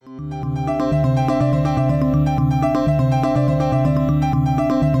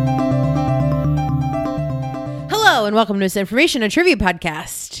and welcome to Misinformation, a trivia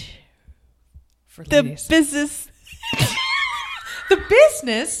podcast. For The ladies. business. The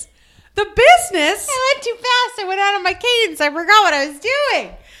business? The business? I went too fast. I went out of my cadence. I forgot what I was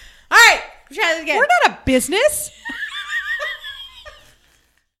doing. All right, try this again. We're not a business.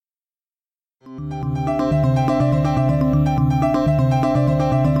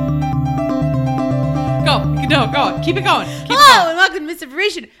 Go. Keep it going. Hello, and welcome to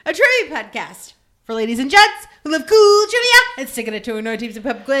Misinformation, a trivia podcast for ladies and gents who love cool trivia and sticking it to annoying teams of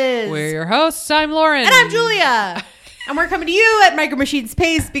pub quiz. We're your hosts. I'm Lauren. And I'm Julia. And we're coming to you at Micro Machines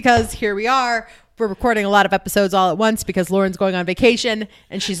pace because here we are. We're recording a lot of episodes all at once because Lauren's going on vacation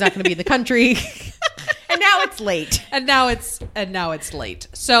and she's not going to be in the country. And now it's late. And now it's late.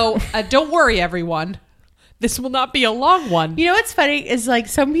 So don't worry, everyone. This will not be a long one. You know what's funny is like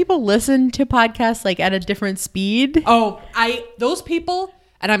some people listen to podcasts like at a different speed. Oh, those people,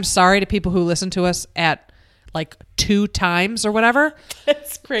 and I'm sorry to people who listen to us at like 2 times or whatever.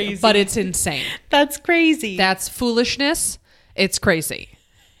 That's crazy. But it's insane. That's crazy. That's foolishness. It's crazy.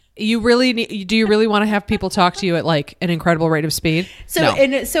 Do you really want to have people talk to you at like an incredible rate of speed? So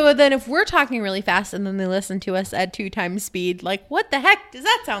No. so then if we're talking really fast and then they listen to us at 2 times speed, like what the heck does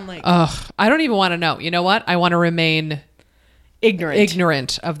that sound like? Ugh, I don't even want to know. You know what? I want to remain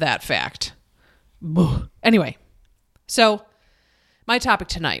ignorant of that fact. Anyway, so my topic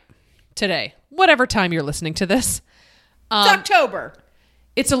today, whatever time you're listening to this, It's October.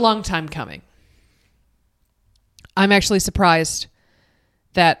 it's a long time coming. I'm actually surprised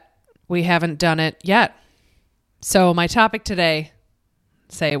that we haven't done it yet. So my topic today,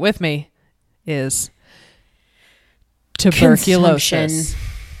 say it with me, is tuberculosis.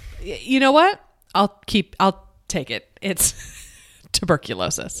 You know what? I'll take it. It's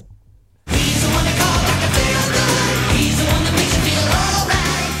tuberculosis.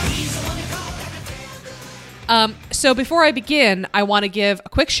 So before I begin, I want to give a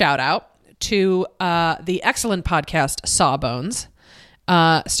quick shout out to the excellent podcast Sawbones,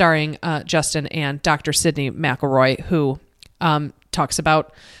 starring Justin and Dr. Sydney McElroy, who talks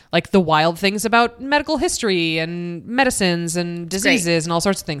about like the wild things about medical history and medicines and diseases and all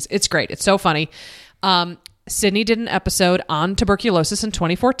sorts of things. It's great. It's so funny. Sydney did an episode on tuberculosis in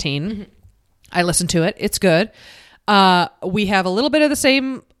 2014. Mm-hmm. I listened to it. It's good. We have a little bit of the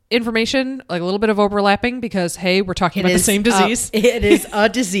same information, like a little bit of overlapping because, hey, we're talking about the same disease. It is a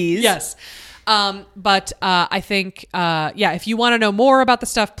disease. Yes. But I think, if you want to know more about the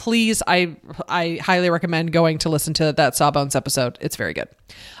stuff, please, I highly recommend going to listen to that Sawbones episode. It's very good.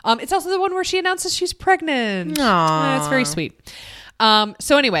 It's also the one where she announces she's pregnant. Aww. It's very sweet.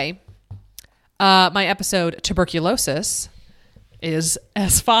 So anyway, my episode Tuberculosis is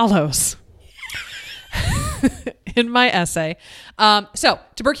as follows. In my essay. So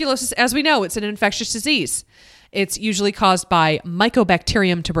tuberculosis, as we know, it's an infectious disease. It's usually caused by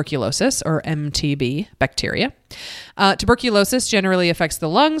Mycobacterium tuberculosis, or MTB bacteria. Tuberculosis generally affects the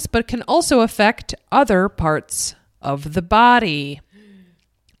lungs, but can also affect other parts of the body.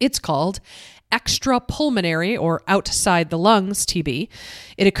 It's called extrapulmonary or outside the lungs TB.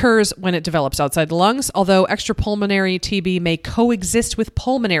 It occurs when it develops outside the lungs, although extrapulmonary TB may coexist with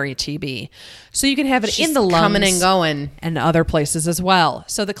pulmonary TB. So you can have it in the lungs coming and going and other places as well.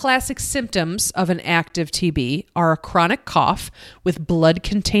 So the classic symptoms of an active TB are a chronic cough with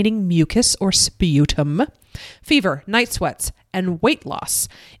blood-containing mucus or sputum, fever, night sweats, and weight loss.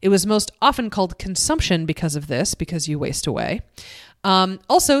 It was most often called consumption because of this, because you waste away.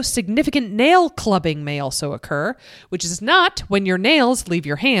 Also, significant nail clubbing may also occur, which is not when your nails leave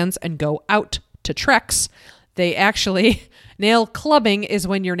your hands and go out to treks. Nail clubbing is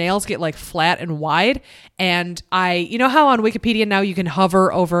when your nails get like flat and wide. And you know how on Wikipedia now you can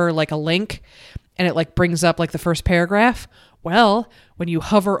hover over like a link and it like brings up like the first paragraph? Well, when you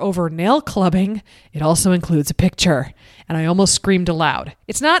hover over nail clubbing, it also includes a picture. And I almost screamed aloud.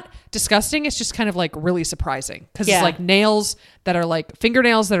 It's not disgusting. It's just kind of like really surprising because it's like nails that are like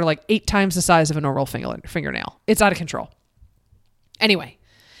fingernails that are like 8 times the size of a normal fingernail. It's out of control. Anyway.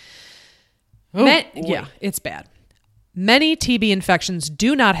 It's bad. Many TB infections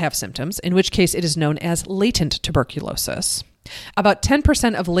do not have symptoms, in which case it is known as latent tuberculosis. About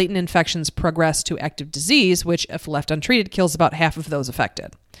 10% of latent infections progress to active disease, which, if left untreated, kills about half of those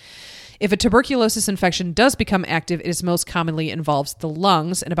affected. If a tuberculosis infection does become active, it is most commonly involves the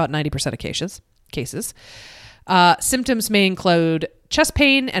lungs in about 90% of cases. Symptoms may include chest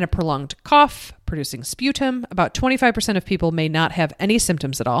pain and a prolonged cough, producing sputum. About 25% of people may not have any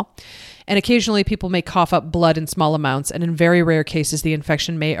symptoms at all. And occasionally people may cough up blood in small amounts, and in very rare cases, the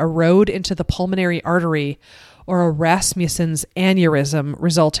infection may erode into the pulmonary artery or a Rasmussen's aneurysm,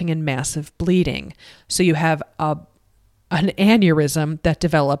 resulting in massive bleeding. So you have a an aneurysm that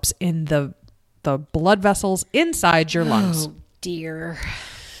develops in the blood vessels inside your lungs. Oh, dear.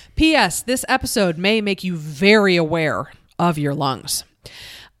 P.S. This episode may make you very aware of your lungs.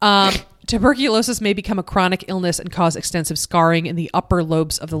 Tuberculosis may become a chronic illness and cause extensive scarring in the upper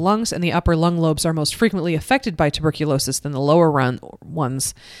lobes of the lungs, and the upper lung lobes are most frequently affected by tuberculosis than the lower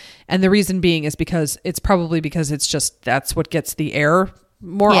ones. And the reason being is because it's just that's what gets the air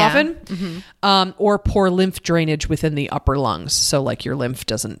more often, or poor lymph drainage within the upper lungs. So like your lymph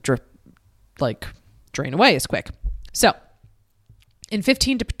doesn't drain away as quick. So in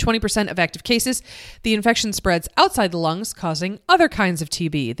 15 to 20% of active cases, the infection spreads outside the lungs, causing other kinds of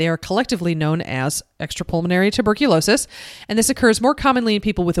TB. They are collectively known as extrapulmonary tuberculosis, and this occurs more commonly in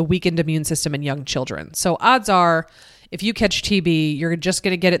people with a weakened immune system and young children. So odds are, if you catch TB, you're just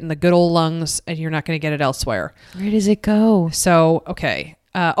going to get it in the good old lungs, and you're not going to get it elsewhere. Where does it go? So, okay.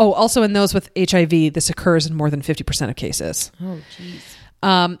 Also in those with HIV, this occurs in more than 50% of cases. Oh,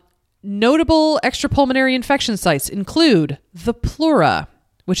 jeez. Notable extrapulmonary infection sites include the pleura,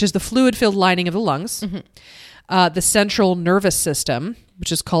 which is the fluid-filled lining of the lungs, the central nervous system,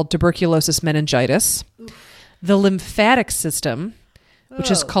 which is called tuberculosis meningitis, the lymphatic system,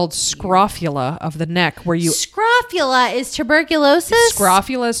 which is called scrofula of the neck, where you... Scrofula is tuberculosis?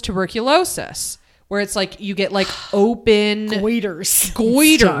 Scrofula is tuberculosis, where it's like you get like open... Goiters,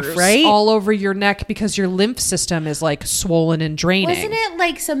 stuff, right? All over your neck because your lymph system is like swollen and draining. Wasn't it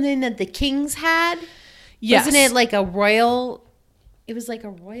like something that the kings had? Yes. Wasn't it like a royal... It was like a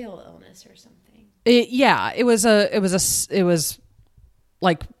royal illness or something. It was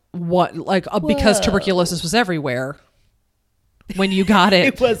like what, like because tuberculosis was everywhere when you got it.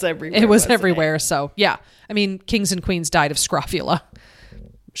 It was everywhere. It was everywhere. So yeah, I mean, kings and queens died of scrofula.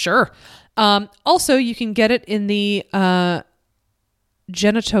 Sure. Also, you can get it in the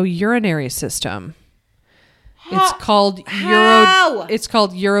genitourinary system. It's called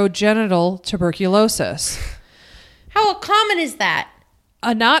urogenital tuberculosis. How common is that?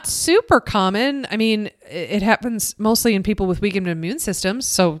 Not super common. I mean, it happens mostly in people with weakened immune systems.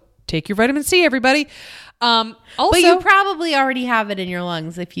 So take your vitamin C, everybody. Also, but you probably already have it in your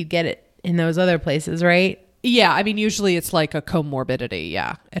lungs if you get it in those other places, right? Yeah. I mean, usually it's like a comorbidity.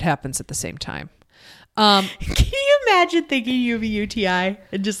 Yeah. It happens at the same time. Can you imagine thinking you have a UTI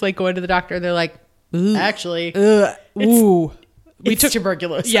and just like going to the doctor and they're like, actually, we took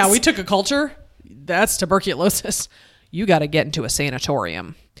tuberculosis. Yeah. We took a culture. That's tuberculosis. You got to get into a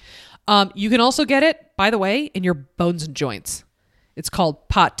sanatorium. You can also get it, by the way, in your bones and joints. It's called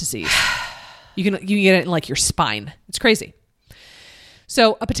pot disease. You can get it in like your spine. It's crazy.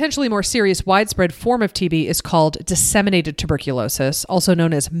 So a potentially more serious widespread form of TB is called disseminated tuberculosis, also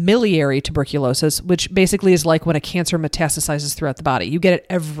known as miliary tuberculosis, which basically is like when a cancer metastasizes throughout the body. You get it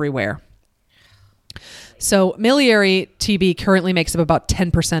everywhere. So miliary TB currently makes up about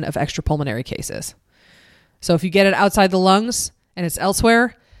 10% of extrapulmonary cases. So if you get it outside the lungs and it's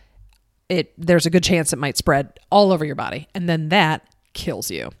elsewhere, there's a good chance it might spread all over your body. And then that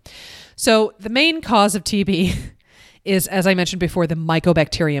kills you. So the main cause of TB is, as I mentioned before, the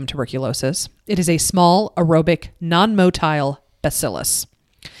Mycobacterium tuberculosis. It is a small, aerobic, non-motile bacillus.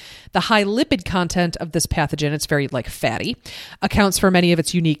 The high lipid content of this pathogen, it's very like fatty, accounts for many of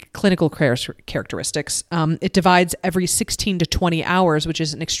its unique clinical characteristics. It divides every 16 to 20 hours, which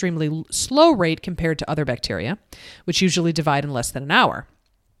is an extremely slow rate compared to other bacteria, which usually divide in less than an hour.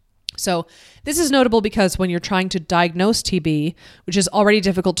 So this is notable because when you're trying to diagnose TB, which is already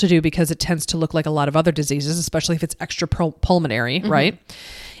difficult to do because it tends to look like a lot of other diseases, especially if it's extrapulmonary, right?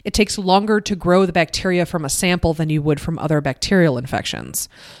 It takes longer to grow the bacteria from a sample than you would from other bacterial infections.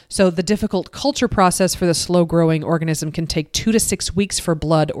 So the difficult culture process for the slow-growing organism can take 2 to 6 weeks for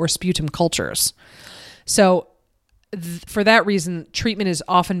blood or sputum cultures. So for that reason, treatment is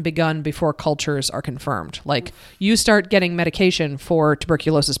often begun before cultures are confirmed. Like you start getting medication for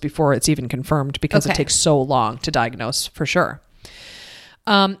tuberculosis before it's even confirmed because it takes so long to diagnose for sure.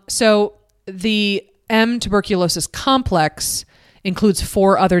 So the M. tuberculosis complex includes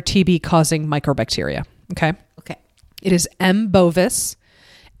 4 other TB-causing microbacteria. Okay. It is M. bovis,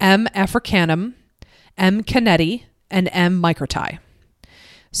 M. africanum, M. canneti, and M. microti.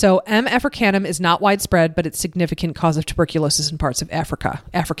 So M. africanum is not widespread, but it's a significant cause of tuberculosis in parts of Africa.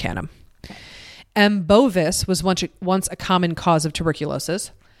 Africanum. M. bovis was once a common cause of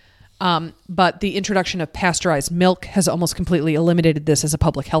tuberculosis, but the introduction of pasteurized milk has almost completely eliminated this as a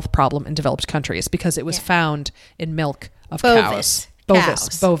public health problem in developed countries because it was found in milk of cows.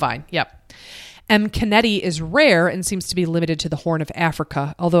 Bovine. Yep. M. canneti is rare and seems to be limited to the Horn of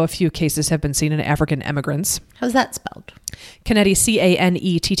Africa, although a few cases have been seen in African immigrants. How's that spelled? Canneti,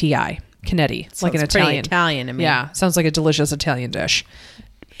 Canetti. Canetti, like an Sounds pretty Italian. Italian to me. Yeah, sounds like a delicious Italian dish.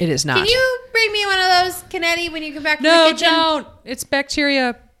 It is not. Can you bring me one of those Canetti when you come back from No, the kitchen? don't. It's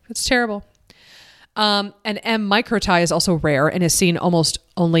bacteria. It's terrible. And M. microti is also rare and is seen almost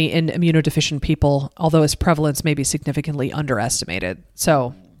only in immunodeficient people, although its prevalence may be significantly underestimated.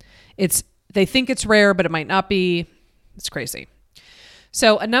 So they think it's rare, but it might not be. It's crazy.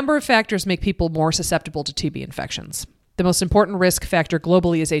 So a number of factors make people more susceptible to TB infections. The most important risk factor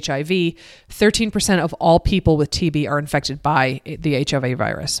globally is HIV. 13% of all people with TB are infected by the HIV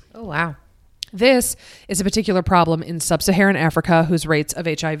virus. Oh, wow. This is a particular problem in sub-Saharan Africa, whose rates of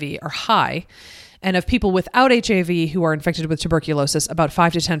HIV are high. And of people without HIV who are infected with tuberculosis, about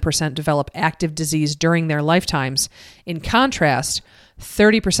 5 to 10% develop active disease during their lifetimes. In contrast,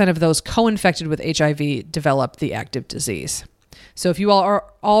 30% of those co-infected with HIV develop the active disease. So if you all are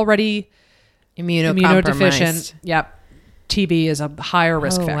already immunodeficient, yep, TB is a higher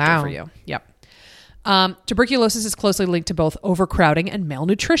risk factor for you. Yep. Tuberculosis is closely linked to both overcrowding and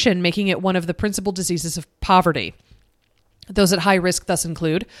malnutrition, making it one of the principal diseases of poverty. Those at high risk thus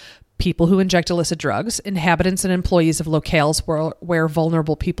include people who inject illicit drugs, inhabitants and employees of locales where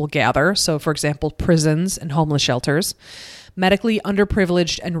vulnerable people gather, so for example, prisons and homeless shelters, medically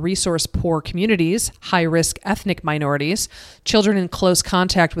underprivileged and resource-poor communities, high-risk ethnic minorities, children in close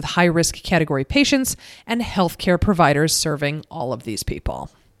contact with high-risk category patients, and healthcare providers serving all of these people.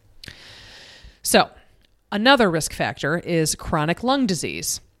 So, another risk factor is chronic lung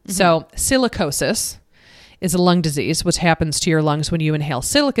disease. Mm-hmm. So, silicosis is a lung disease, which happens to your lungs when you inhale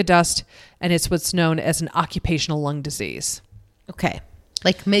silica dust, and it's what's known as an occupational lung disease. Okay.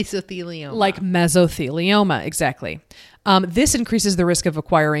 Like mesothelioma. Like mesothelioma, exactly. This increases the risk of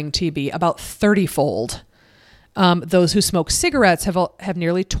acquiring TB about 30-fold. Those who smoke cigarettes have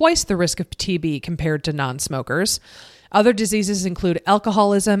nearly twice the risk of TB compared to non-smokers. Other diseases include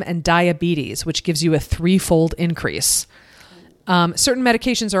alcoholism and diabetes, which gives you a 3-fold increase. Certain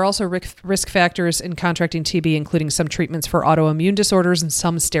medications are also risk factors in contracting TB, including some treatments for autoimmune disorders and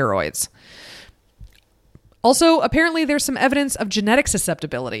some steroids. Also, apparently there's some evidence of genetic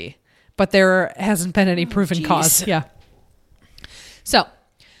susceptibility, but there hasn't been any proven cause. Yeah. So,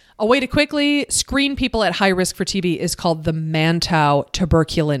 a way to quickly screen people at high risk for TB is called the Mantoux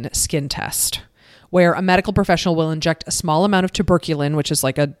tuberculin skin test, where a medical professional will inject a small amount of tuberculin, which is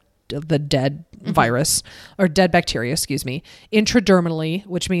like the dead virus or dead bacteria, intradermally,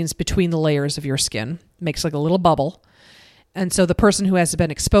 which means between the layers of your skin, makes like a little bubble. And so the person who has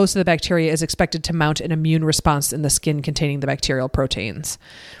been exposed to the bacteria is expected to mount an immune response in the skin containing the bacterial proteins.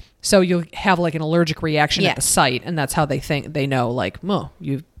 So you'll have like an allergic reaction at the site, and that's how they know, like, oh,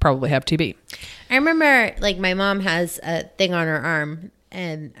 you probably have TB. I remember, like, my mom has a thing on her arm,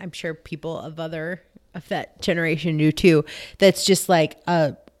 and I'm sure people of that generation do too, that's just like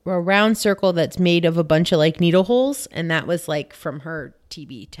a round circle that's made of a bunch of like needle holes, and that was like from her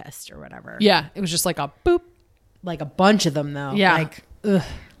TB test or whatever. Yeah, it was just like a boop. Like a bunch of them though. Yeah. Like, ugh.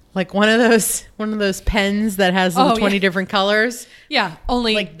 Like one of those pens that has 20 different colors. Yeah,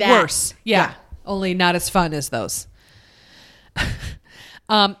 only like that. Worse. Yeah, only not as fun as those.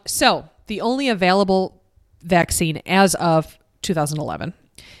 So the only available vaccine as of 2011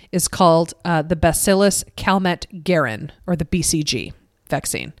 is called the Bacillus Calmette-Guerin, or the BCG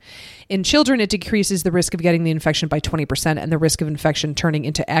vaccine. In children, it decreases the risk of getting the infection by 20% and the risk of infection turning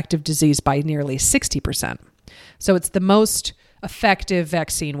into active disease by nearly 60%. So it's the most effective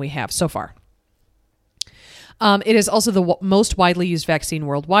vaccine we have so far. It is also the most widely used vaccine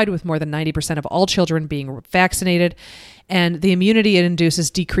worldwide, with more than 90% of all children being vaccinated. And the immunity it induces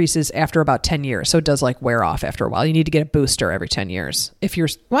decreases after about 10 years. So it does like wear off after a while. You need to get a booster every 10 years.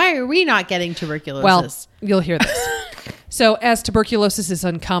 Why are we not getting tuberculosis? Well, you'll hear this. So as tuberculosis is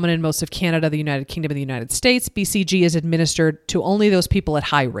uncommon in most of Canada, the United Kingdom, and the United States, BCG is administered to only those people at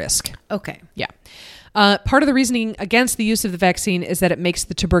high risk. Okay. Yeah. Part of the reasoning against the use of the vaccine is that it makes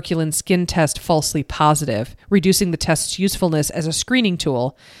the tuberculin skin test falsely positive, reducing the test's usefulness as a screening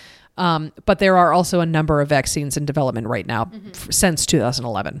tool. But there are also a number of vaccines in development right now since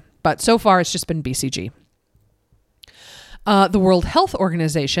 2011. But so far, it's just been BCG. The World Health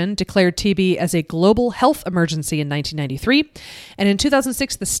Organization declared TB as a global health emergency in 1993. And in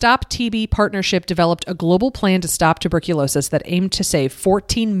 2006, the Stop TB Partnership developed a global plan to stop tuberculosis that aimed to save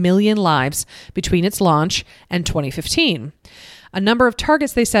 14 million lives between its launch and 2015. A number of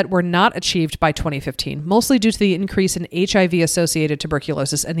targets they set were not achieved by 2015, mostly due to the increase in HIV-associated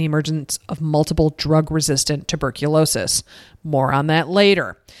tuberculosis and the emergence of multiple drug-resistant tuberculosis. More on that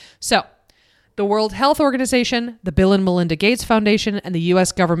later. So, The World Health Organization, the Bill and Melinda Gates Foundation, and the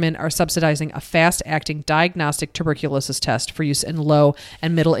U.S. government are subsidizing a fast-acting diagnostic tuberculosis test for use in low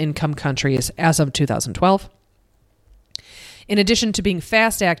and middle-income countries as of 2012. In addition to being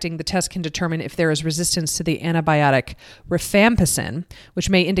fast-acting, the test can determine if there is resistance to the antibiotic rifampicin, which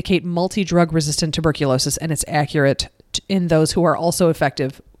may indicate multi-drug-resistant tuberculosis, and it's accurate in those who are also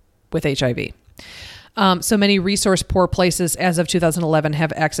effective with HIV. So many resource-poor places as of 2011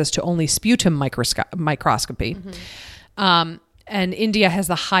 have access to only sputum microscopy. And India has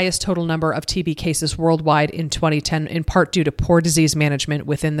the highest total number of TB cases worldwide in 2010, in part due to poor disease management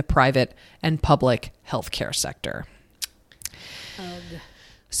within the private and public healthcare sector.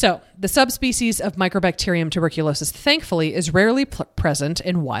 So the subspecies of Mycobacterium tuberculosis, thankfully, is rarely present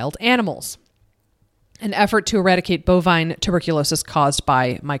in wild animals. An effort to eradicate bovine tuberculosis caused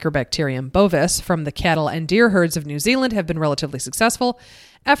by Mycobacterium bovis from the cattle and deer herds of New Zealand have been relatively successful.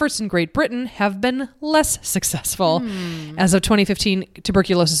 Efforts in Great Britain have been less successful. As of 2015,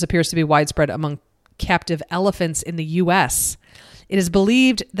 tuberculosis appears to be widespread among captive elephants in the U.S. It is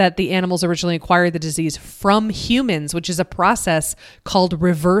believed that the animals originally acquired the disease from humans, which is a process called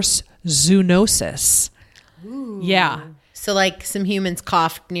reverse zoonosis. Ooh. Yeah. So like some humans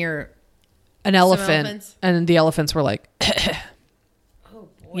coughed near an elephant, and the elephants were like, oh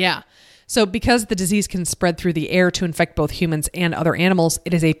boy. Yeah. So because the disease can spread through the air to infect both humans and other animals,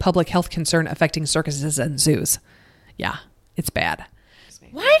 it is a public health concern affecting circuses and zoos. Yeah, it's bad.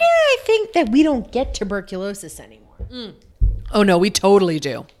 Why do I think that we don't get tuberculosis anymore? Oh, no, we totally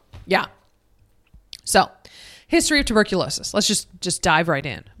do. Yeah. So, history of tuberculosis. Let's just dive right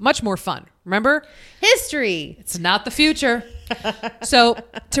in. Much more fun. Remember? History. It's not the future. So,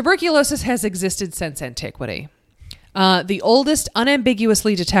 tuberculosis has existed since antiquity. The oldest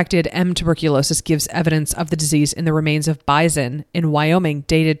unambiguously detected M. tuberculosis gives evidence of the disease in the remains of bison in Wyoming,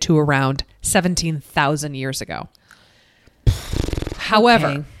 dated to around 17,000 years ago.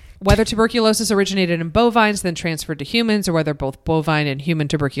 However, whether tuberculosis originated in bovines, then transferred to humans, or whether both bovine and human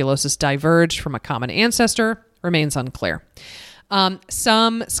tuberculosis diverged from a common ancestor remains unclear.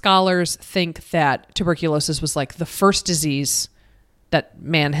 Some scholars think that tuberculosis was like the first disease that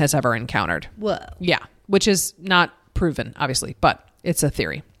man has ever encountered. Whoa. Yeah, which is not proven, obviously, but it's a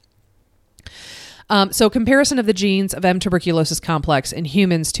theory. So comparison of the genes of M. tuberculosis complex in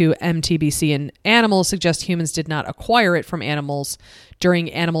humans to MTBC in animals suggests humans did not acquire it from animals during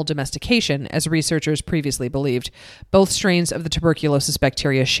animal domestication, as researchers previously believed. Both strains of the tuberculosis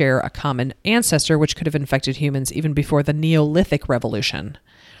bacteria share a common ancestor, which could have infected humans even before the Neolithic Revolution.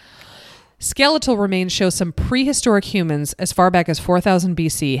 Skeletal remains show some prehistoric humans as far back as 4000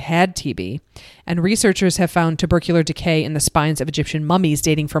 BC had TB, and researchers have found tubercular decay in the spines of Egyptian mummies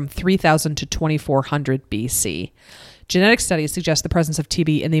dating from 3000 to 2400 BC. Genetic studies suggest the presence of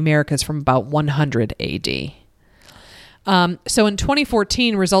TB in the Americas from about 100 AD. So in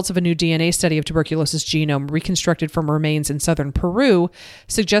 2014, results of a new DNA study of tuberculosis genome reconstructed from remains in southern Peru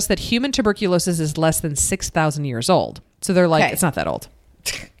suggest that human tuberculosis is less than 6,000 years old. So they're like, It's not that old.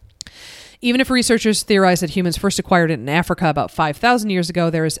 Even if researchers theorize that humans first acquired it in Africa about 5,000 years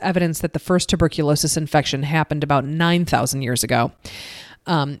ago, there is evidence that the first tuberculosis infection happened about 9,000 years ago.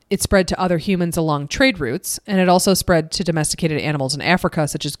 It spread to other humans along trade routes, and it also spread to domesticated animals in Africa,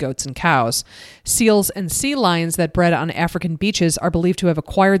 such as goats and cows. Seals and sea lions that bred on African beaches are believed to have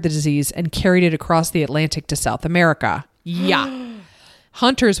acquired the disease and carried it across the Atlantic to South America. Yeah.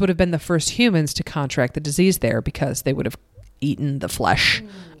 Hunters would have been the first humans to contract the disease there because they would have eaten the flesh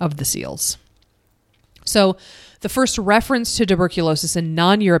of the seals. So the first reference to tuberculosis in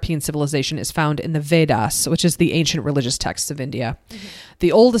non-European civilization is found in the Vedas, which is the ancient religious texts of India. Mm-hmm.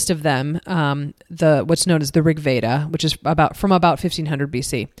 The oldest of them, what's known as the Rig Veda, which is from about 1500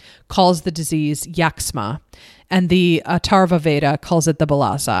 BC, calls the disease Yaksma, and the Atharva Veda calls it the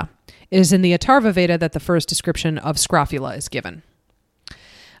Balasa. It is in the Atharva Veda that the first description of scrofula is given.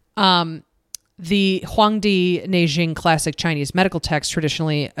 The Huangdi Neijing classic Chinese medical text,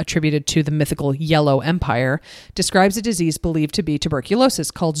 traditionally attributed to the mythical Yellow Empire, describes a disease believed to be tuberculosis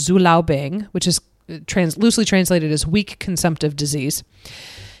called Zulaobing, which is loosely translated as weak consumptive disease,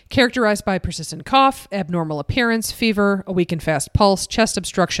 characterized by persistent cough, abnormal appearance, fever, a weak and fast pulse, chest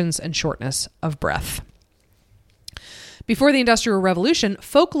obstructions, and shortness of breath. Before the Industrial Revolution,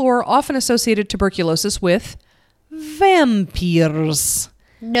 folklore often associated tuberculosis with vampires.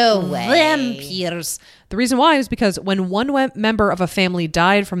 No way. Vampires. The reason why is because when one member of a family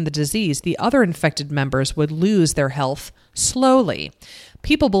died from the disease, the other infected members would lose their health slowly.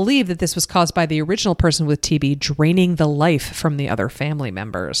 People believe that this was caused by the original person with TB draining the life from the other family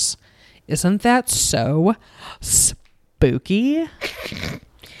members. Isn't that so spooky?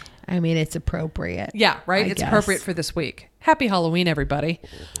 I mean, it's appropriate. Yeah, right? I It's guess. appropriate for this week. Happy Halloween, everybody.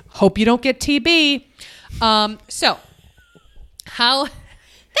 Hope you don't get TB. So, how...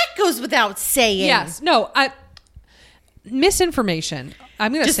 That goes without saying. Yes. No, misinformation.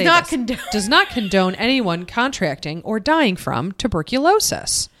 I'm going to Does say not this. condone. Does not condone anyone contracting or dying from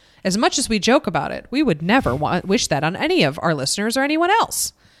tuberculosis. As much as we joke about it, we would never wish that on any of our listeners or anyone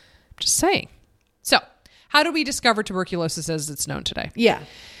else. Just saying. So, how do we discover tuberculosis as it's known today? Yeah.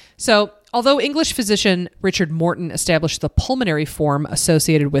 So, although English physician Richard Morton established the pulmonary form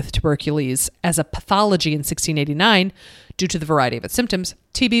associated with tuberculosis as a pathology in 1689 due to the variety of its symptoms,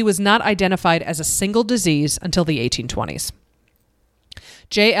 TB was not identified as a single disease until the 1820s.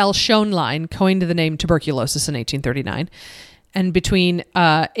 J.L. Schoenlein coined the name tuberculosis in 1839. And between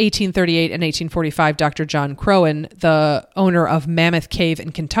 1838 and 1845, Dr. John Crowan, the owner of Mammoth Cave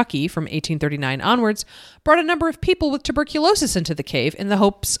in Kentucky from 1839 onwards, brought a number of people with tuberculosis into the cave in the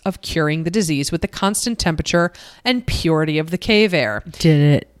hopes of curing the disease with the constant temperature and purity of the cave air.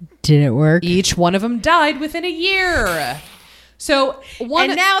 Did it work? Each one of them died within a year. So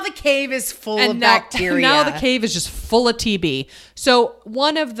And now the cave is full of bacteria. Now the cave is just full of TB. So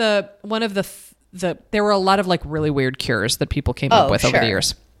one of the there were a lot of like really weird cures that people came up with over the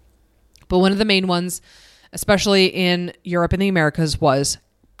years. But one of the main ones, especially in Europe and the Americas, was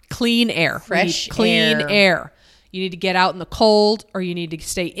clean air. Fresh clean air. You need to get out in the cold, or you need to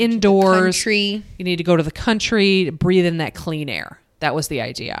stay indoors. Country. You need to go to the country to breathe in that clean air. That was the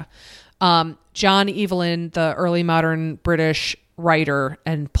idea. John Evelyn, the early modern British writer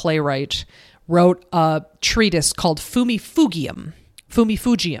and playwright, wrote a treatise called Fumifugium.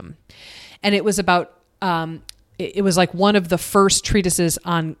 And it was about, it was like one of the first treatises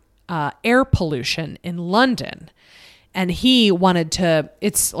on air pollution in London. And he wanted to,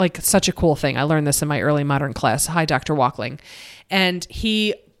 it's like such a cool thing. I learned this in my early modern class. Hi, Dr. Walkling. And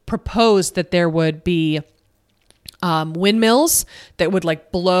he proposed that there would be windmills that would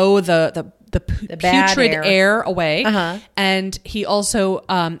like blow the putrid air away. Uh-huh. And he also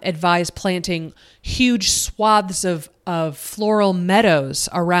advised planting huge swaths of floral meadows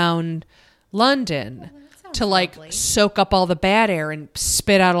around London to like soak up all the bad air and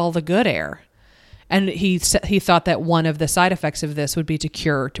spit out all the good air. And he thought that one of the side effects of this would be to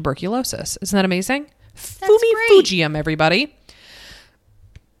cure tuberculosis. Isn't that amazing? Fumifugium, everybody.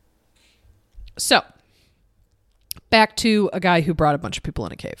 So, back to a guy who brought a bunch of people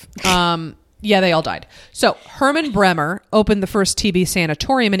in a cave. Yeah, they all died. So, Hermann Bremer opened the first TB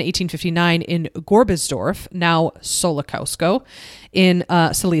sanatorium in 1859 in Gorbisdorf, now Solokowsko, in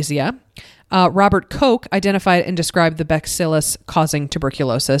Silesia. Robert Koch identified and described the bacillus causing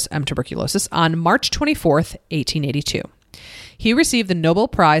tuberculosis, M. tuberculosis, on March 24th, 1882. He received the Nobel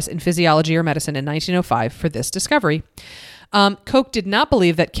Prize in Physiology or Medicine in 1905 for this discovery. Koch did not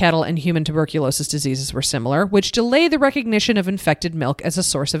believe that cattle and human tuberculosis diseases were similar, which delayed the recognition of infected milk as a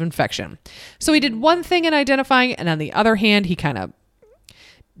source of infection. So he did one thing in identifying, and on the other hand, he kind of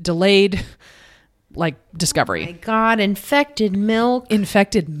delayed like discovery. Oh my God, infected milk.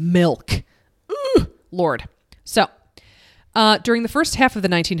 Infected milk. Ooh, Lord. So, during the first half of the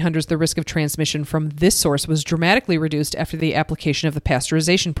 1900s, the risk of transmission from this source was dramatically reduced after the application of the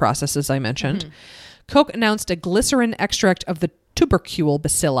pasteurization process, as I mentioned. Mm-hmm. Koch announced a glycerin extract of the tubercule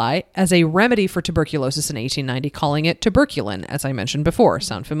bacilli as a remedy for tuberculosis in 1890, calling it tuberculin, as I mentioned before.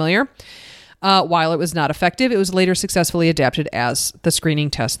 Sound familiar? While it was not effective, it was later successfully adapted as the screening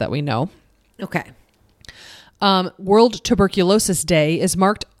test that we know. Okay. World Tuberculosis Day is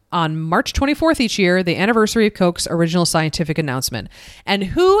marked on March 24th each year, the anniversary of Koch's original scientific announcement. And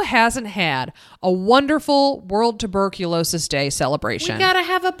who hasn't had a wonderful World Tuberculosis Day celebration? We gotta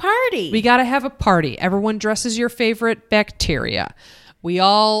have a party. We gotta have a party. Everyone dresses your favorite bacteria. We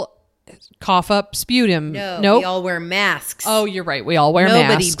all cough up sputum. No, we all wear masks. Oh, you're right. We all wear masks. masks.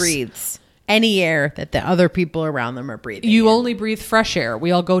 Nobody breathes any air that the other people around them are breathing. You only breathe fresh air.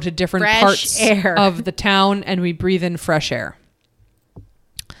 We all go to different parts of the town and we breathe in fresh air.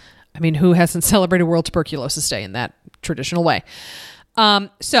 I mean, who hasn't celebrated World Tuberculosis Day in that traditional way?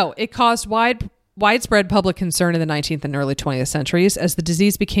 So it caused widespread public concern in the 19th and early 20th centuries as the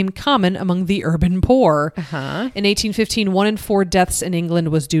disease became common among the urban poor. Uh-huh. In 1815, 1 in 4 deaths in England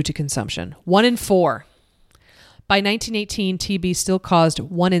was due to consumption. 1 in 4. By 1918, TB still caused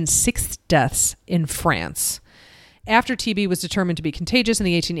 1 in 6 deaths in France. After TB was determined to be contagious in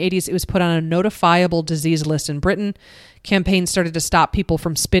the 1880s, it was put on a notifiable disease list in Britain. Campaigns started to stop people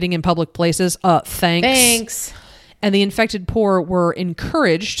from spitting in public places. Thanks. And the infected poor were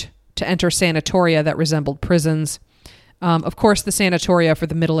encouraged to enter sanatoria that resembled prisons. Of course, the sanatoria for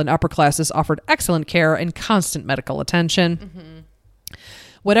the middle and upper classes offered excellent care and constant medical attention. Mm-hmm.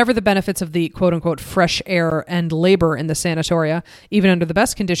 Whatever the benefits of the quote-unquote fresh air and labor in the sanatoria, even under the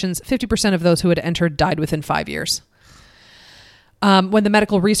best conditions, 50% of those who had entered died within 5 years. When the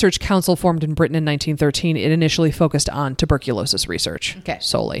Medical Research Council formed in Britain in 1913, it initially focused on tuberculosis research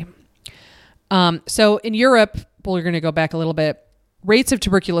solely. So in Europe, we're going to go back a little bit. Rates of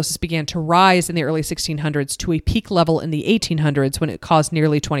tuberculosis began to rise in the early 1600s to a peak level in the 1800s when it caused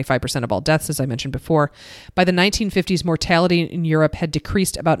nearly 25% of all deaths, as I mentioned before. By the 1950s, mortality in Europe had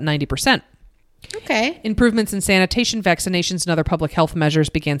decreased about 90%. Okay. Improvements in sanitation, vaccinations, and other public health measures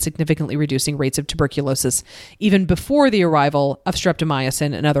began significantly reducing rates of tuberculosis even before the arrival of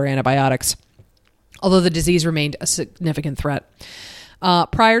streptomycin and other antibiotics, although the disease remained a significant threat.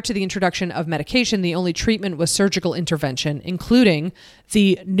 Prior to the introduction of medication, the only treatment was surgical intervention, including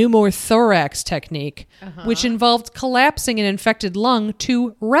the pneumothorax technique, which involved collapsing an infected lung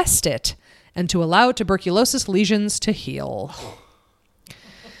to rest it and to allow tuberculosis lesions to heal.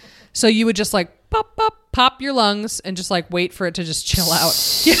 So you would just like pop your lungs and just like wait for it to just chill out.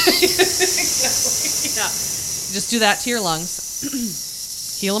 Yeah, exactly. Yeah. Just do that to your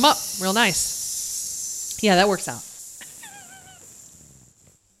lungs. Heal them up real nice. Yeah, that works out.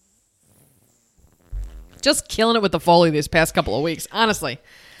 Just killing it with the Foley these past couple of weeks. Honestly,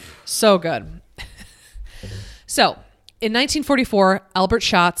 so good. So, in 1944, Albert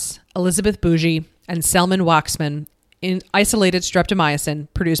Schatz, Elizabeth Bougie, and Selman Waxman isolated streptomycin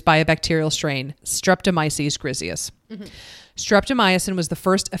produced by a bacterial strain, Streptomyces griseus. Mm-hmm. Streptomycin was the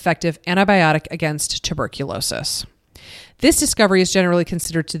first effective antibiotic against tuberculosis. This discovery is generally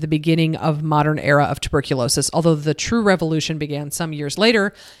considered to the beginning of modern era of tuberculosis, although the true revolution began some years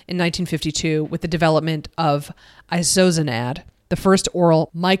later in 1952 with the development of isozanad, the first oral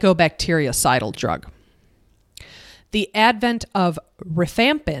mycobactericidal drug. The advent of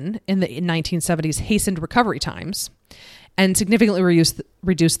rifampin in the 1970s hastened recovery times and significantly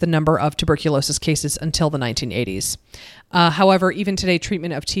reduced the number of tuberculosis cases until the 1980s. However, even today,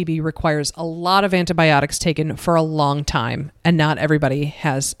 treatment of TB requires a lot of antibiotics taken for a long time, and not everybody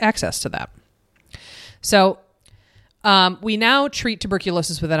has access to that. So we now treat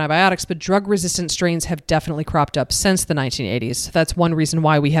tuberculosis with antibiotics, but drug-resistant strains have definitely cropped up since the 1980s. So that's one reason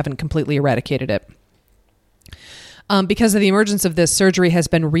why we haven't completely eradicated it. Because of the emergence of this, surgery has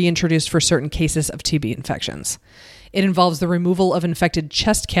been reintroduced for certain cases of TB infections. It involves the removal of infected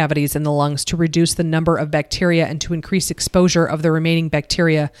chest cavities in the lungs to reduce the number of bacteria and to increase exposure of the remaining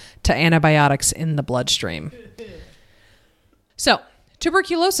bacteria to antibiotics in the bloodstream. So,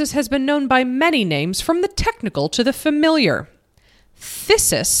 tuberculosis has been known by many names, from the technical to the familiar.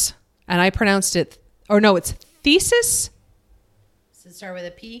 Phthisis, and I pronounced it, it's thesis? Does it start with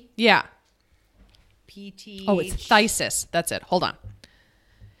a P? Yeah. P-T-H. Oh, it's phthisis. That's it. Hold on.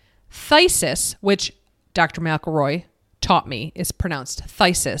 Phthisis, which Dr. McElroy taught me is pronounced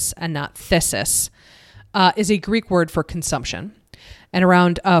phthisis and not phthisis, is a Greek word for consumption. And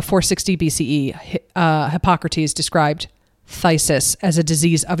around 460 BCE, Hippocrates described phthisis as a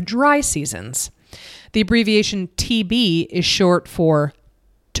disease of dry seasons. The abbreviation TB is short for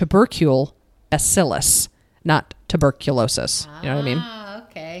tubercle bacillus, not tuberculosis. You know what I mean? Ah,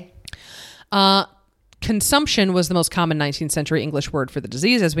 okay. Consumption was the most common 19th century English word for the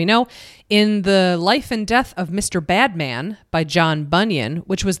disease, as we know. In The Life and Death of Mr. Badman by John Bunyan,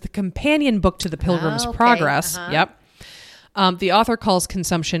 which was the companion book to The Pilgrim's Progress, the author calls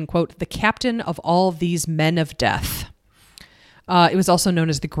consumption, quote, the captain of all these men of death. It was also known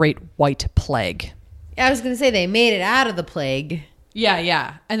as the Great White Plague. I was going to say they made it out of the plague.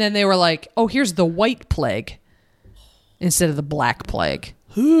 Yeah. And then they were like, oh, here's the White Plague instead of the Black Plague.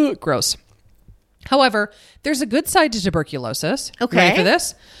 Gross. However, there's a good side to tuberculosis. Okay. Ready for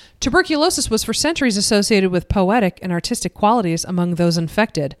this? Tuberculosis was for centuries associated with poetic and artistic qualities among those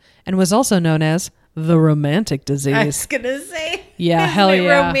infected and was also known as the romantic disease. I was going to say. Yeah, hell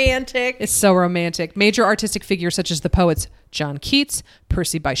yeah. Romantic. It's so romantic. Major artistic figures such as the poets John Keats,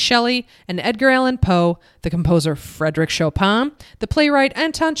 Percy Bysshe Shelley, and Edgar Allan Poe, the composer Frédéric Chopin, the playwright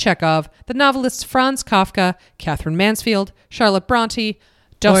Anton Chekhov, the novelists Franz Kafka, Catherine Mansfield, Charlotte Bronte,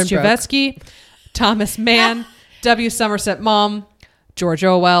 Dostoevsky, Thomas Mann, W. Somerset Maugham, George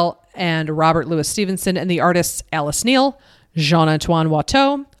Orwell, and Robert Louis Stevenson, and the artists Alice Neel, Jean-Antoine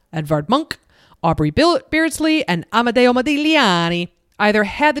Watteau, Edvard Munch, Aubrey Beardsley, and Amadeo Modigliani either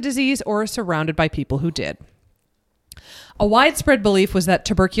had the disease or are surrounded by people who did. A widespread belief was that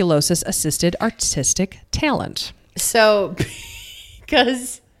tuberculosis assisted artistic talent. So,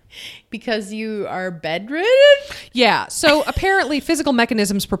 because you are bedridden? Yeah. So apparently physical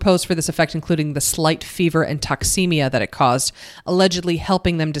mechanisms proposed for this effect, including the slight fever and toxemia that it caused, allegedly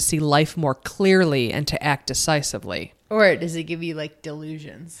helping them to see life more clearly and to act decisively. Or does it give you like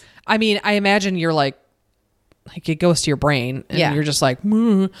delusions? I mean, I imagine you're like it goes to your brain and Yeah. you're just like,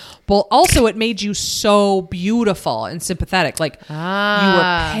 Well, also it made you so beautiful and sympathetic. Like you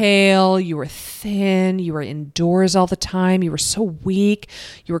were pale, you were thin, you were indoors all the time, you were so weak,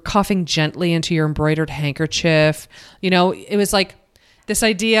 you were coughing gently into your embroidered handkerchief. You know, it was like this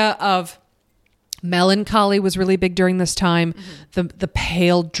idea of melancholy was really big during this time. The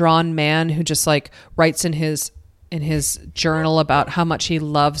pale, drawn man who just like writes in his journal about how much he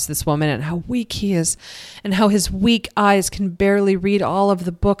loves this woman and how weak he is and how his weak eyes can barely read all of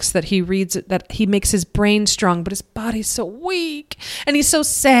the books that he reads, that he makes his brain strong, but his body's so weak and he's so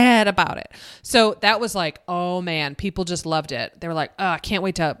sad about it. So that was like, oh man, people just loved it. They were like, oh, I can't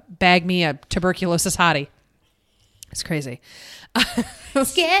wait to bag me a tuberculosis hottie. It's crazy.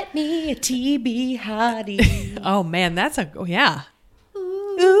 Get me a TB hottie. Oh man, yeah.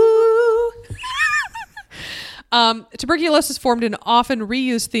 Ooh. Tuberculosis formed an often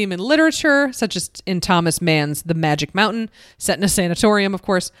reused theme in literature, such as in Thomas Mann's The Magic Mountain, set in a sanatorium, of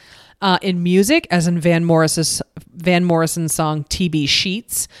course. In music, as in Van Morrison's song TB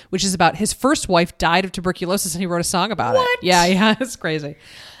Sheets, which is about his first wife died of tuberculosis and he wrote a song about it. Yeah, it's crazy.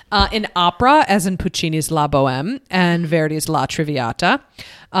 In opera, as in Puccini's La Bohème and Verdi's La Traviata.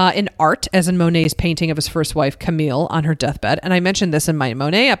 In art, as in Monet's painting of his first wife, Camille, on her deathbed. And I mentioned this in my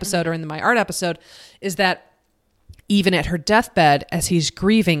Monet episode or in my art episode, is that even at her deathbed, as he's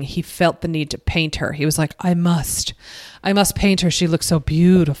grieving, he felt the need to paint her. He was like, I must paint her. She looks so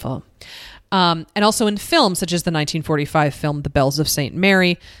beautiful. And also in films, such as the 1945 film The Bells of St.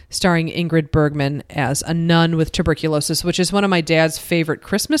 Mary, starring Ingrid Bergman as a nun with tuberculosis, which is one of my dad's favorite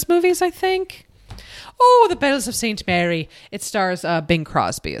Christmas movies, I think. Oh, The Bells of St. Mary. It stars Bing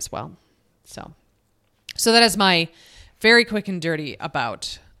Crosby as well. So that is my very quick and dirty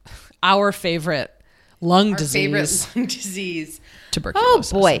about our favorite lung disease. Favorite lung disease.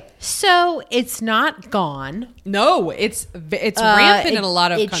 Tuberculosis. Oh boy. So it's not gone. No, it's rampant in a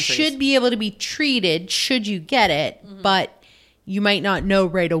lot of countries. It should be able to be treated should you get it, but you might not know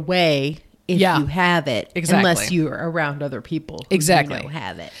right away if you have it. Exactly. Unless you're around other people who Exactly. you know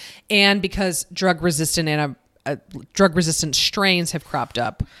have it. And because drug resistant strains have cropped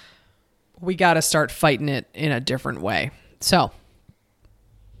up, we got to start fighting it in a different way. So,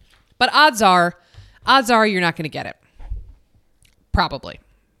 but odds are you're not going to get it. Probably.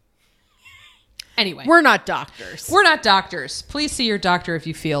 Anyway. We're not doctors. Please see your doctor if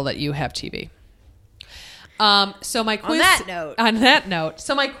you feel that you have TB. So my quiz On that note.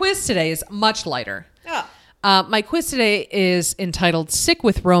 So my quiz today is much lighter. Oh. My quiz today is entitled Sick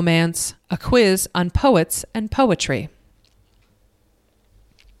with Romance, a quiz on poets and poetry.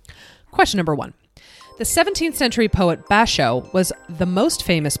 Question number 1. The 17th century poet Basho was the most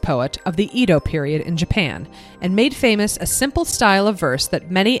famous poet of the Edo period in Japan and made famous a simple style of verse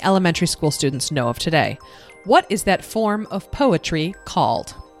that many elementary school students know of today. What is that form of poetry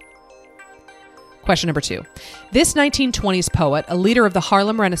called? Question number 2. This 1920s poet, a leader of the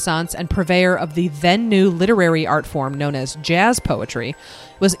Harlem Renaissance and purveyor of the then new literary art form known as jazz poetry,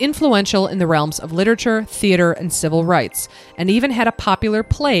 was influential in the realms of literature, theater, and civil rights, and even had a popular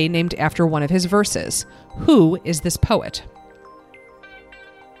play named after one of his verses. Who is this poet?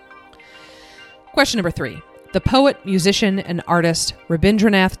 Question number 3. The poet, musician, and artist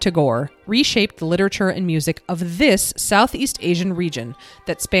Rabindranath Tagore reshaped the literature and music of this Southeast Asian region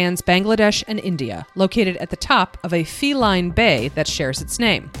that spans Bangladesh and India, located at the top of a feline bay that shares its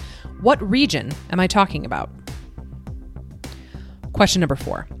name. What region am I talking about? Question number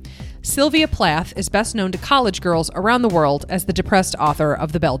 4. Sylvia Plath is best known to college girls around the world as the depressed author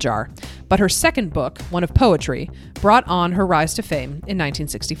of The Bell Jar, but her second book, one of poetry, brought on her rise to fame in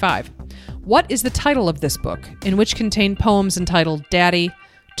 1965. What is the title of this book, in which contain poems entitled Daddy,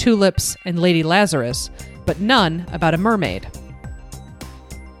 Tulips, and Lady Lazarus, but none about a mermaid?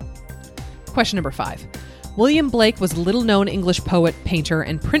 Question number 5. William Blake was a little-known English poet, painter,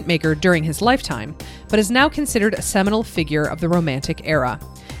 and printmaker during his lifetime, but is now considered a seminal figure of the Romantic era.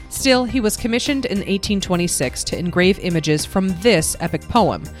 Still, he was commissioned in 1826 to engrave images from this epic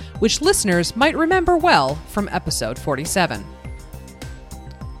poem, which listeners might remember well from episode 47.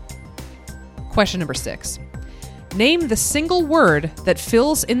 Question number 6. Name the single word that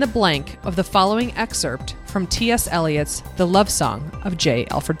fills in the blank of the following excerpt from T.S. Eliot's The Love Song of J.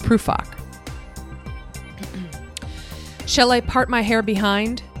 Alfred Prufrock. Shall I part my hair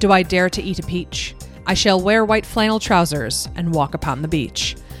behind? Do I dare to eat a peach? I shall wear white flannel trousers and walk upon the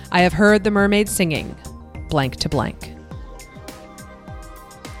beach. I have heard the mermaid singing, blank to blank.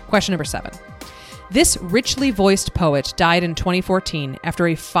 Question number 7. This richly voiced poet died in 2014 after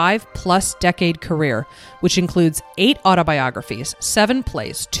a 5+ decade career, which includes 8 autobiographies, 7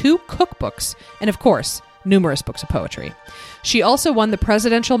 plays, 2 cookbooks, and of course, numerous books of poetry. She also won the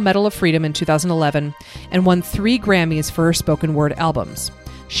Presidential Medal of Freedom in 2011 and won 3 Grammys for her spoken word albums.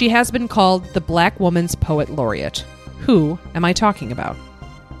 She has been called the Black Woman's Poet Laureate. Who am I talking about?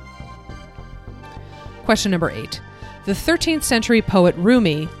 Question number 8. The 13th century poet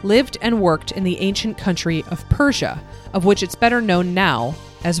Rumi lived and worked in the ancient country of Persia, of which it's better known now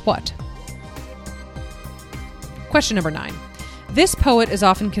as what? Question number 9. This poet is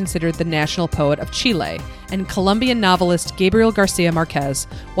often considered the national poet of Chile, and Colombian novelist Gabriel Garcia Marquez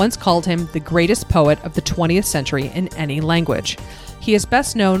once called him the greatest poet of the 20th century in any language. He is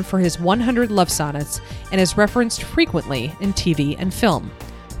best known for his 100 love sonnets and is referenced frequently in TV and film.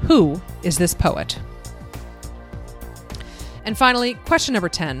 Who is this poet? And finally, question number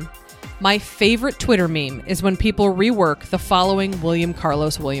 10. My favorite Twitter meme is when people rework the following William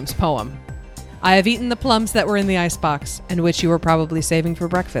Carlos Williams poem. I have eaten the plums that were in the icebox and which you were probably saving for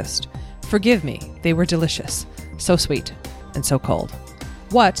breakfast. Forgive me, they were delicious, so sweet and so cold.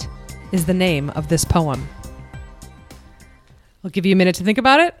 What is the name of this poem? I'll give you a minute to think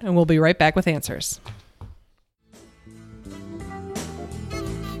about it, and we'll be right back with answers.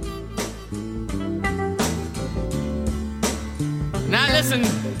 Now listen,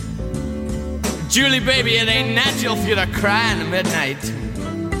 Julie, baby, it ain't natural for you to cry in the midnight.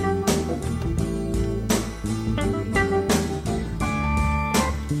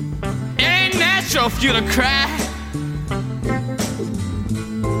 It ain't natural for you to cry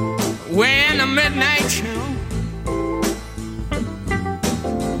way in the midnight.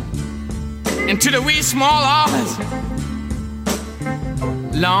 Into the wee small hours,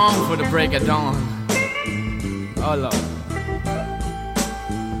 long for the break of dawn. Oh Lord.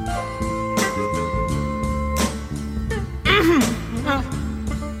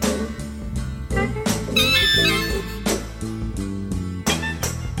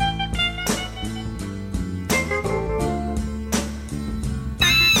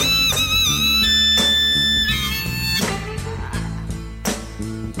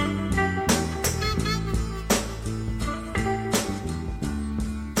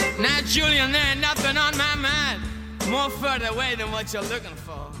 Now, Julian, there ain't nothing on my mind more further away than what you're looking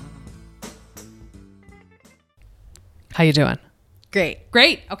for. How you doing? Great.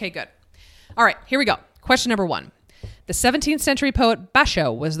 Great. Okay, good. All right, here we go. Question number 1. The 17th century poet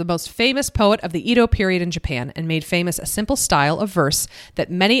Basho was the most famous poet of the Edo period in Japan and made famous a simple style of verse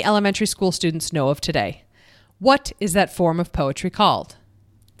that many elementary school students know of today. What is that form of poetry called?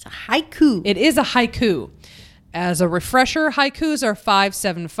 It's a haiku. It is a haiku. As a refresher, haikus are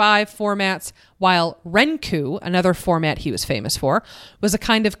 5/7/5 formats, while renku, another format he was famous for, was a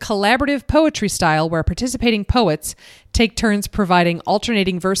kind of collaborative poetry style where participating poets take turns providing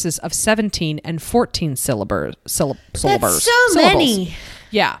alternating verses of 17 and 14 syllables. That's so many.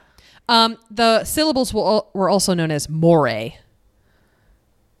 Yeah. The syllables were also known as moire.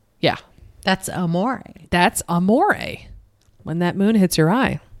 Yeah. That's amore. That's amore. When that moon hits your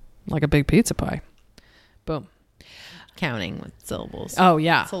eye, like a big pizza pie. Boom. Counting with syllables. Oh,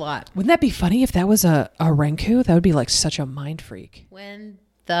 yeah. It's a lot. Wouldn't that be funny if that was a renku? That would be like such a mind freak. When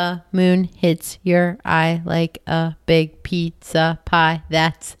the moon hits your eye like a big pizza pie,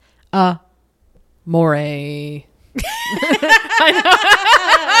 that's a more.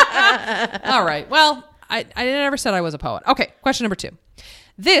 All right. Well, I never said I was a poet. Okay. Question number 2.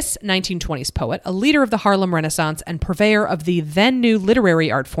 This 1920s poet, a leader of the Harlem Renaissance and purveyor of the then new literary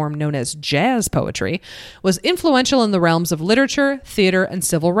art form known as jazz poetry, was influential in the realms of literature, theater, and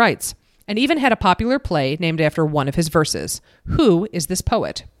civil rights, and even had a popular play named after one of his verses. Who is this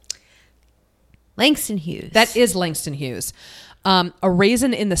poet? Langston Hughes. That is Langston Hughes. A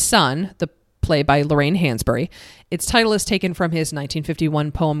Raisin in the Sun, the play by Lorraine Hansberry. Its title is taken from his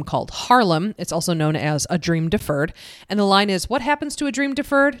 1951 poem called Harlem. It's also known as A Dream Deferred. And the line is, what happens to a dream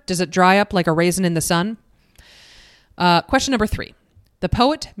deferred? Does it dry up like a raisin in the sun? Question number 3. The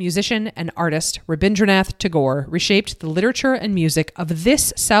poet, musician, and artist Rabindranath Tagore reshaped the literature and music of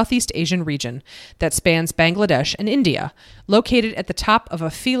this Southeast Asian region that spans Bangladesh and India, located at the top of a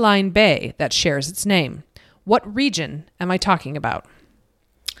feline bay that shares its name. What region am I talking about?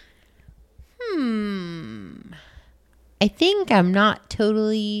 I think I'm not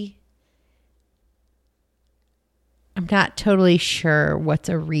totally sure what's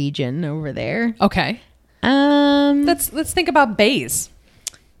a region over there. Okay. Let's think about bays.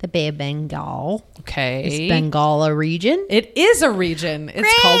 The Bay of Bengal. Okay. Is Bengal a region? It is a region. It's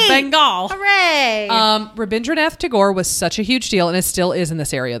Great! called Bengal. Hooray! Rabindranath Tagore was such a huge deal, and it still is in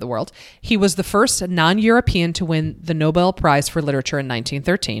this area of the world. He was the first non-European to win the Nobel Prize for Literature in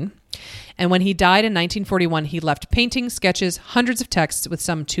 1913. And when he died in 1941, he left paintings, sketches, hundreds of texts with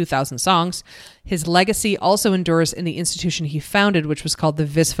some 2,000 songs. His legacy also endures in the institution he founded, which was called the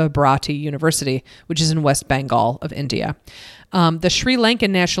Visva Bharati University, which is in West Bengal of India. The Sri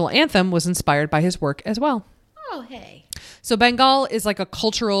Lankan national anthem was inspired by his work as well. Oh, hey. So Bengal is like a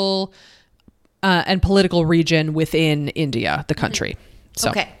cultural and political region within India, the country.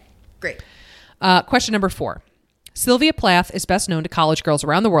 So, Okay, great. question number 4. Sylvia Plath is best known to college girls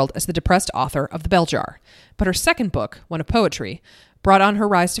around the world as the depressed author of The Bell Jar, but her second book, one of poetry, brought on her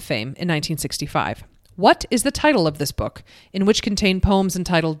rise to fame in 1965. What is the title of this book, in which contain poems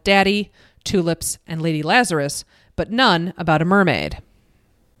entitled Daddy, Tulips, and Lady Lazarus, but none about a mermaid?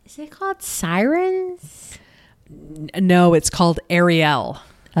 Is it called Sirens? No, it's called Ariel.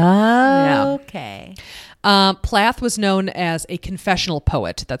 Oh, okay. Plath was known as a confessional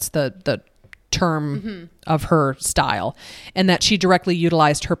poet. That's the term of her style, and that she directly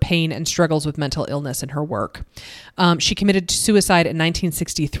utilized her pain and struggles with mental illness in her work. She committed suicide in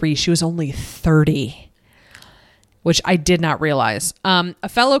 1963. She was only 30, which I did not realize. A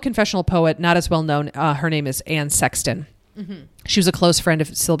fellow confessional poet, not as well known, her name is Anne Sexton. She was a close friend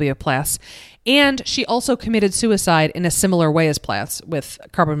of Sylvia Plath's, and she also committed suicide in a similar way as Plath's with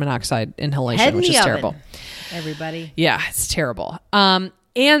carbon monoxide inhalation, Head in which the is oven, terrible. Everybody. Yeah, it's terrible.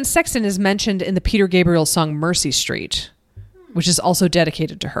 Anne Sexton is mentioned in the Peter Gabriel song Mercy Street, which is also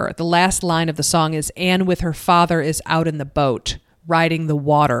dedicated to her. The last line of the song is, Anne with her father is out in the boat, riding the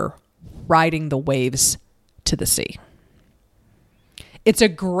water, riding the waves to the sea. It's a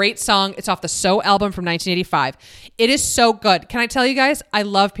great song. It's off the So album from 1985. It is so good. Can I tell you guys? I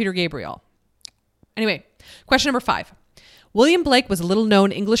love Peter Gabriel. Anyway, question number 5. William Blake was a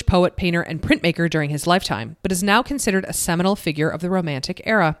little-known English poet, painter, and printmaker during his lifetime, but is now considered a seminal figure of the Romantic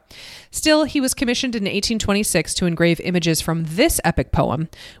era. Still, he was commissioned in 1826 to engrave images from this epic poem,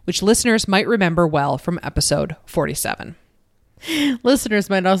 which listeners might remember well from episode 47. Listeners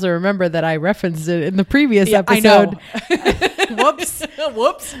might also remember that I referenced it in the previous I know. episode. Whoops.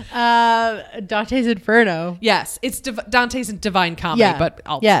 Whoops. Dante's Inferno. Yes, it's Dante's Divine Comedy, but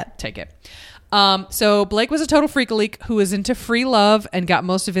I'll take it. So Blake was a total freak-a-leak who was into free love and got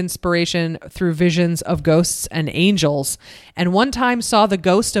most of inspiration through visions of ghosts and angels. And one time saw the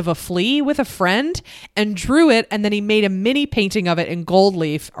ghost of a flea with a friend and drew it, and then he made a mini painting of it in gold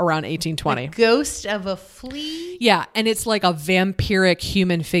leaf around 1820. The ghost of a flea? Yeah, and it's like a vampiric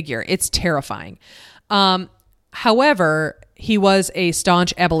human figure. It's terrifying. However, he was a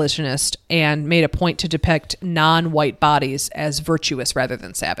staunch abolitionist and made a point to depict non-white bodies as virtuous rather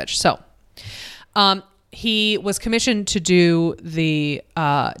than savage. So he was commissioned to do the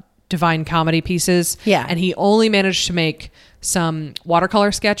Divine Comedy pieces. Yeah. And he only managed to make some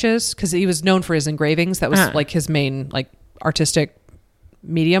watercolor sketches because he was known for his engravings. That was like his main like artistic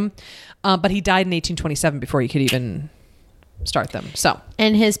medium. But he died in 1827 before he could even start them. So,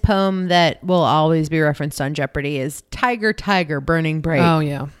 and his poem that will always be referenced on Jeopardy is Tiger, Tiger, Burning Bright. Oh,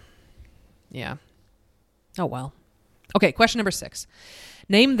 yeah. Yeah. Oh, well. Okay, question number 6.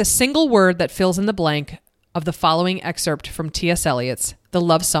 Name the single word that fills in the blank of the following excerpt from T.S. Eliot's The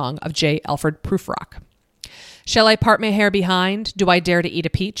Love Song of J. Alfred Prufrock. Shall I part my hair behind? Do I dare to eat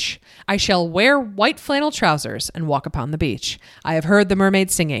a peach? I shall wear white flannel trousers and walk upon the beach. I have heard the mermaid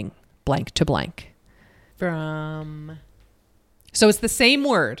singing, blank to blank. From... So it's the same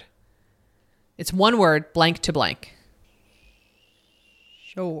word. It's one word, blank to blank.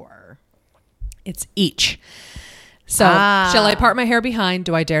 Sure. It's each. So, shall I part my hair behind?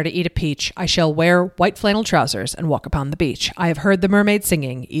 Do I dare to eat a peach? I shall wear white flannel trousers and walk upon the beach. I have heard the mermaid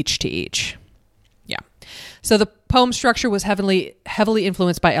singing, each to each. Yeah. So the poem structure was heavily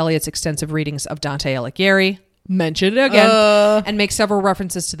influenced by Eliot's extensive readings of Dante Alighieri, mention it again, and make several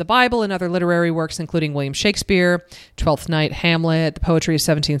references to the Bible and other literary works, including William Shakespeare, Twelfth Night, Hamlet, the poetry of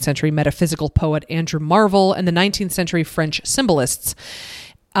 17th century metaphysical poet Andrew Marvell, and the 19th century French symbolists.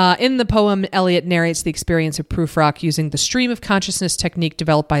 In the poem, Eliot narrates the experience of Prufrock using the stream of consciousness technique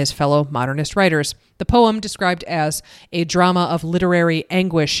developed by his fellow modernist writers. The poem, described as a drama of literary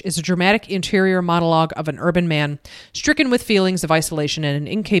anguish, is a dramatic interior monologue of an urban man stricken with feelings of isolation and an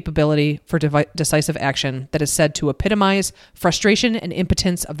incapability for decisive action that is said to epitomize frustration and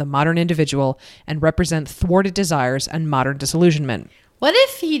impotence of the modern individual and represent thwarted desires and modern disillusionment. What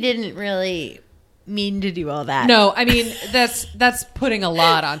if he didn't really mean to do all that. No, I mean, that's putting a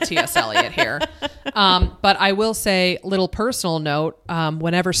lot on T.S. Eliot here. But I will say, little personal note,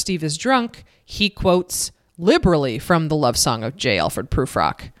 whenever Steve is drunk, he quotes liberally from the love song of J. Alfred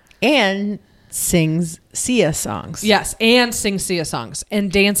Prufrock. And sings Sia songs. Yes, and sings Sia songs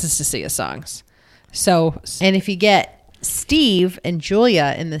and dances to Sia songs. So, And if you get Steve and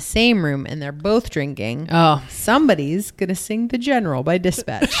Julia in the same room and they're both drinking, somebody's going to sing The General by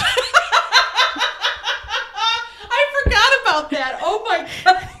Dispatch. I forgot about that. Oh my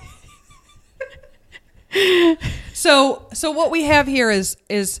God. So what we have here is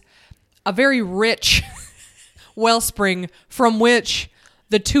a very rich wellspring from which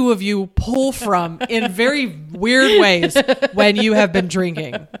the two of you pull from in very weird ways when you have been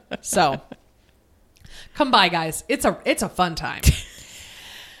drinking. So come by, guys. It's a fun time.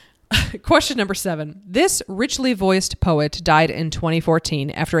 Question number 7. This richly voiced poet died in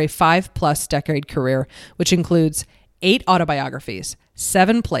 2014 after a 5+ decade career, which includes 8 autobiographies,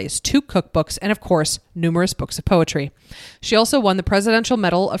 7 plays, 2 cookbooks, and of course, numerous books of poetry. She also won the Presidential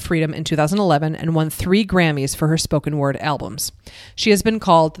Medal of Freedom in 2011 and won 3 Grammys for her spoken word albums. She has been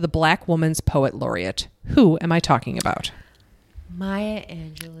called the Black Woman's Poet Laureate. Who am I talking about? Maya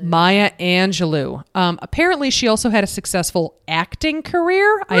Angelou. Maya Angelou. Apparently, she also had a successful acting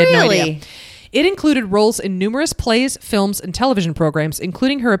career. I had no idea. It included roles in numerous plays, films, and television programs,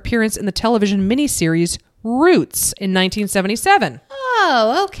 including her appearance in the television miniseries Roots in 1977.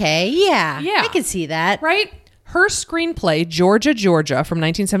 Oh, okay. Yeah. Yeah. I can see that. Right? Her screenplay, Georgia, Georgia, from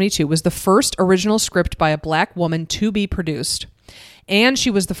 1972, was the first original script by a black woman to be produced. And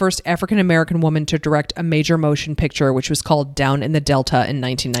she was the first African-American woman to direct a major motion picture, which was called Down in the Delta in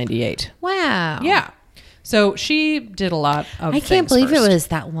 1998. Wow. Yeah. So she did a lot of I can't believe first. it was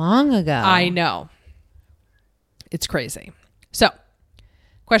that long ago. I know. It's crazy. So,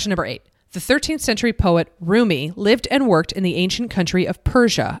 question number 8. The 13th century poet Rumi lived and worked in the ancient country of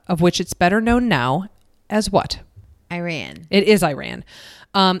Persia, of which it's better known now as what? Iran. It is Iran.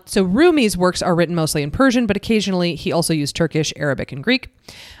 So Rumi's works are written mostly in Persian, but occasionally he also used Turkish, Arabic, and Greek.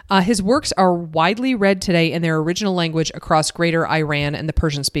 His works are widely read today in their original language across greater Iran and the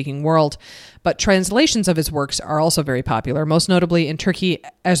Persian-speaking world, but translations of his works are also very popular, most notably in Turkey,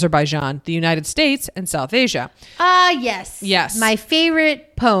 Azerbaijan, the United States, and South Asia. Yes. Yes. My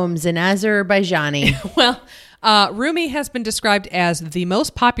favorite poems in Azerbaijani. Well, Rumi has been described as the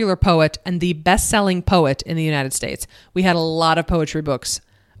most popular poet and the best-selling poet in the United States. We had a lot of poetry books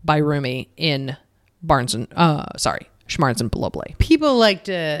by Rumi in Schmarz and Blobley. People like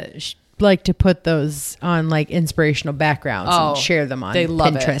to put those on like inspirational backgrounds and share them on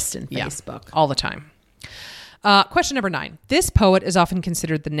Pinterest and Facebook. All the time. Question number 9. This poet is often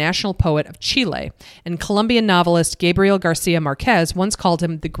considered the national poet of Chile, and Colombian novelist Gabriel Garcia Marquez once called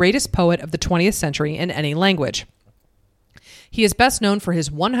him the greatest poet of the 20th century in any language. He is best known for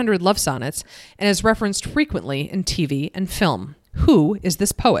his 100 love sonnets and is referenced frequently in TV and film. Who is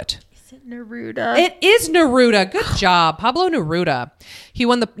this poet? Is it Neruda? It is Neruda. Good job, Pablo Neruda. He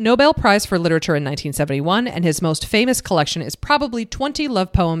won the Nobel Prize for Literature in 1971, and his most famous collection is probably 20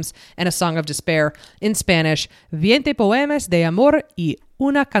 love poems and a song of despair in Spanish, 20 poemas de amor y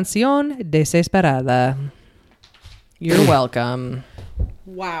una canción desesperada. You're welcome.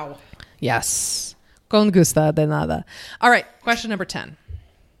 Wow. Yes. Con gusta de nada. All right, question number 10.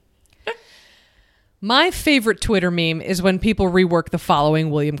 My favorite Twitter meme is when people rework the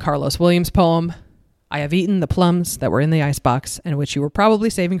following William Carlos Williams poem. I have eaten the plums that were in the icebox and which you were probably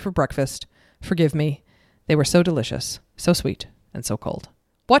saving for breakfast. Forgive me. They were so delicious, so sweet, and so cold.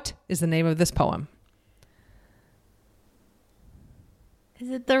 What is the name of this poem? Is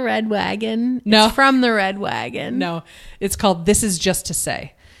it The Red Wagon? No. It's from The Red Wagon. No, it's called This Is Just to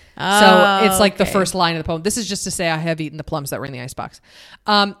Say. Oh, So it's like the okay. first line of the poem. This is just to say I have eaten the plums that were in the icebox.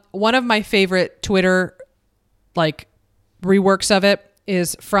 One of my favorite Twitter reworks of it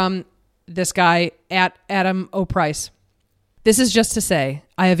is from this guy at Adam O'Price. This is just to say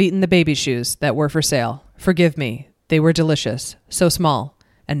I have eaten the baby shoes that were for sale. Forgive me. They were delicious, so small,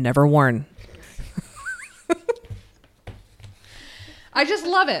 and never worn. I just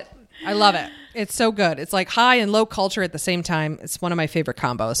love it. I love it. It's so good. It's like high and low culture at the same time. It's one of my favorite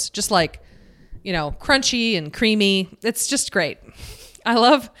combos. Just like, crunchy and creamy. It's just great. I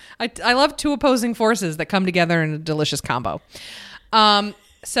love two opposing forces that come together in a delicious combo.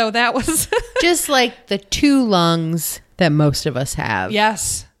 So that was Just like the 2 lungs that most of us have.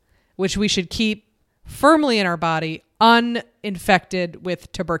 yes, which we should keep firmly in our body, uninfected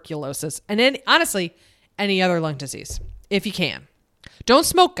with tuberculosis and honestly any other lung disease, if you can. Don't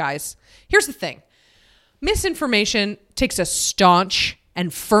smoke, guys. Here's the thing. Misinformation takes a staunch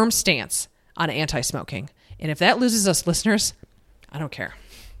and firm stance on anti-smoking. And if that loses us listeners, I don't care.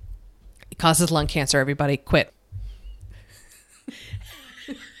 It causes lung cancer, everybody. Quit.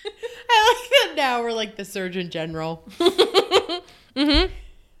 I like that now we're like the Surgeon General.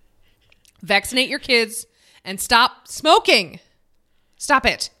 Vaccinate your kids and stop smoking. Stop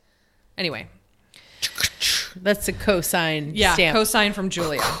it. Anyway. That's a cosign Yeah, stamp. cosign from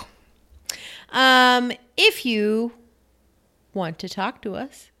Julia. If you want to talk to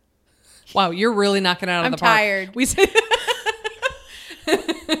us, Wow, you're really knocking it out of I'm the park. tired. We say You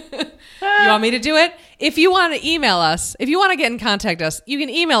want me to do it? If you want to email us, if you want to get in contact us, you can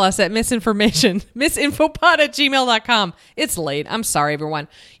email us at misinfopod@gmail.com. It's late. I'm sorry, everyone.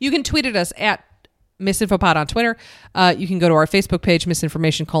 You can tweet at us at misinfopod on Twitter. You can go to our Facebook page,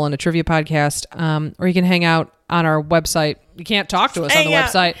 Misinformation: a Trivia Podcast, or you can hang out on our website. You can't talk to us on the Hang out.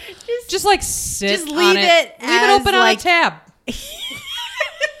 website. Just like sit just on leave it Leave it as, open like- on a tab.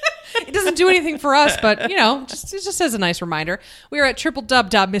 It doesn't do anything for us, but it just as a nice reminder. We are at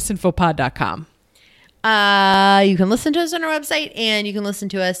www.misinfopod.com. You can listen to us on our website, and you can listen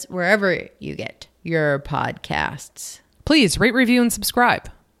to us wherever you get your podcasts. Please rate, review, and subscribe.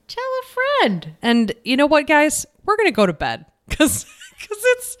 Tell a friend. And you know what, guys? We're gonna go to bed because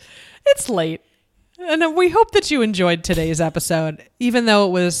it's late, and we hope that you enjoyed today's episode, even though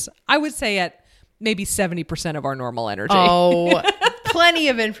it was, I would say, at maybe 70% of our normal energy. Oh, plenty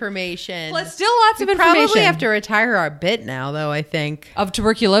of information. But still lots of We information. probably have to retire our bit now, though, I think. Of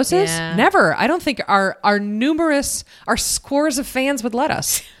tuberculosis? Yeah. Never. I don't think our scores of fans would let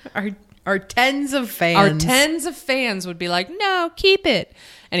us. Our tens of fans. Our tens of fans would be like, no, keep it.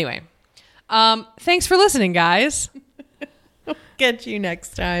 Anyway, thanks for listening, guys. Get you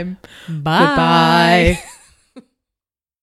next time. Bye. Goodbye.